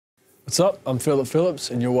What's up? I'm Phillip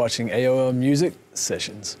Phillips, and you're watching AOL Music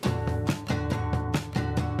Sessions.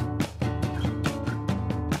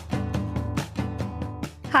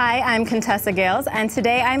 Hi, I'm Contessa Gales, and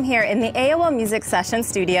today I'm here in the AOL Music Session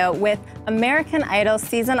studio with American Idol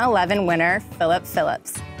Season 11 winner, Phillip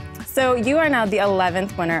Phillips. So you are now the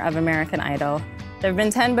 11th winner of American Idol. There have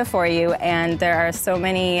been 10 before you, and there are so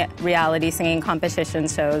many reality singing competition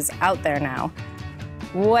shows out there now.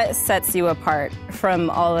 What sets you apart from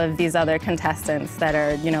all of these other contestants that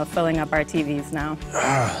are, filling up our TVs now?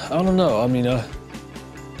 I don't know. I mean, I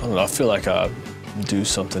don't know. I feel like I do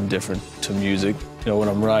something different to music. When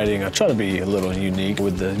I'm writing, I try to be a little unique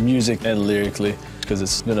with the music and lyrically, because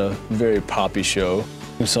it's been a very poppy show.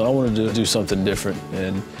 So I wanted to do something different,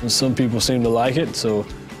 and some people seem to like it, so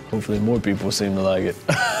hopefully more people seem to like it.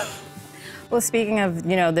 Well, speaking of,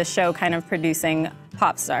 the show kind of producing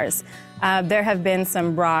pop stars, there have been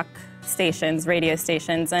some rock stations, radio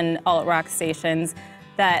stations, and alt-rock stations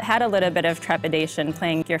that had a little bit of trepidation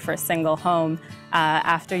playing your first single home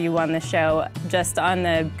after you won the show, just on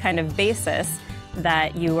the kind of basis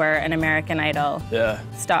that you were an American Idol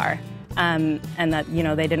star, and that,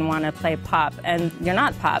 they didn't want to play pop, and you're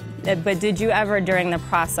not pop. But did you ever, during the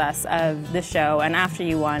process of the show and after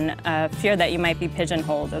you won, fear that you might be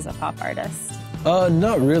pigeonholed as a pop artist?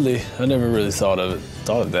 Not really. I never really thought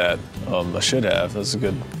of that. I should have. That's a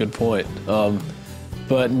good point.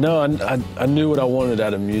 But no, I knew what I wanted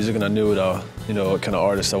out of music, and I knew what kind of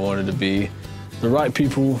artist I wanted to be. The right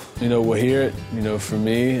people, will hear it, for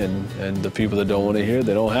me, and the people that don't want to hear it,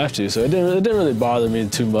 they don't have to. So it didn't really bother me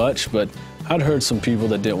too much, but I'd heard some people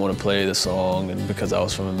that didn't want to play the song, and because I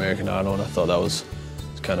was from American Idol, and I thought that was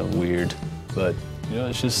kind of weird. But,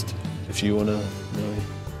 it's just, if you want to,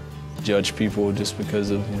 judge people just because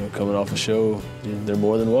of, coming off a show, they're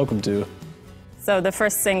more than welcome to. So the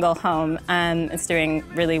first single, Home, is doing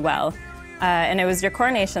really well. And it was your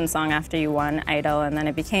coronation song after you won Idol, and then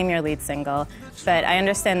it became your lead single. But I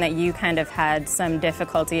understand that you kind of had some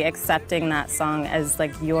difficulty accepting that song as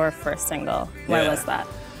like your first single. Why was that?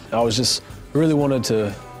 I really wanted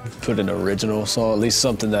to put an original song, at least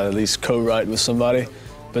something that at least co-write with somebody.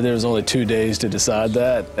 But there was only 2 days to decide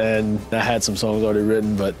that, and I had some songs already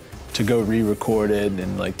written, but to go re-record it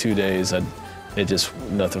in like 2 days,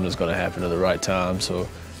 nothing was going to happen at the right time. So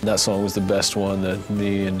that song was the best one that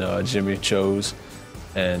me and Jimmy chose,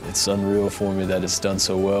 and it's unreal for me that it's done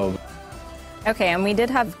so well. Okay, and we did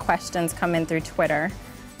have questions come in through Twitter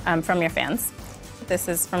from your fans. This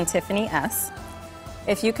is from Tiffany S.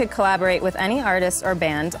 If you could collaborate with any artist or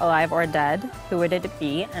band, alive or dead, who would it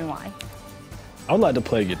be and why? I would like to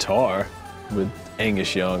play guitar with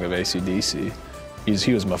Angus Young of AC/DC.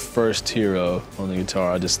 He was my first hero on the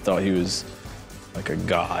guitar. I just thought he was like a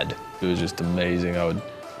god. It was just amazing. I would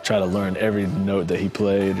try to learn every note that he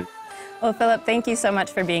played. Well, Phillip, thank you so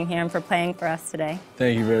much for being here and for playing for us today.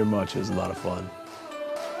 Thank you very much. It was a lot of fun.